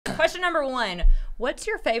Question number 1. What's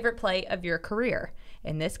your favorite play of your career?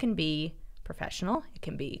 And this can be professional. It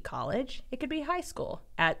can be college. It could be high school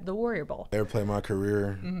at the Warrior Bowl. Favorite play of my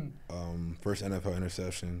career, first NFL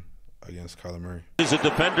interception against Kyler Murray. Is a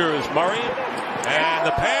defender is Murray, and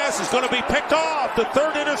the pass is going to be picked off. The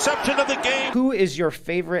 3rd interception of the game. Who is your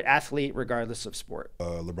favorite athlete regardless of sport?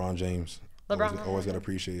 LeBron James. Always got to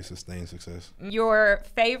appreciate sustained success. Your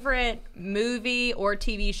favorite movie or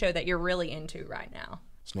TV show that you're really into right now?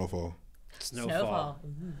 Snowfall. Snowfall.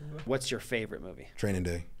 What's your favorite movie? Training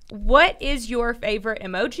Day. What is your favorite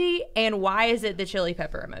emoji, and why is it the chili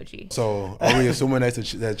pepper emoji? So are we assuming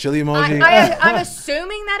that's that chili emoji? I'm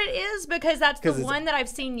assuming that it is because that's the one that I've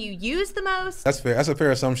seen you use the most. That's fair. That's a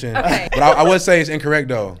fair assumption. Okay. But I would say it's incorrect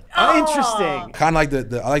though. Oh, interesting. Kind of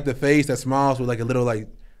like I like the face that smiles with like a little like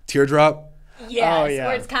teardrop. Yes, oh, yeah.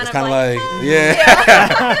 where it's kind of like, like yeah.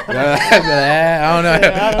 I don't know.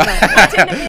 I tend to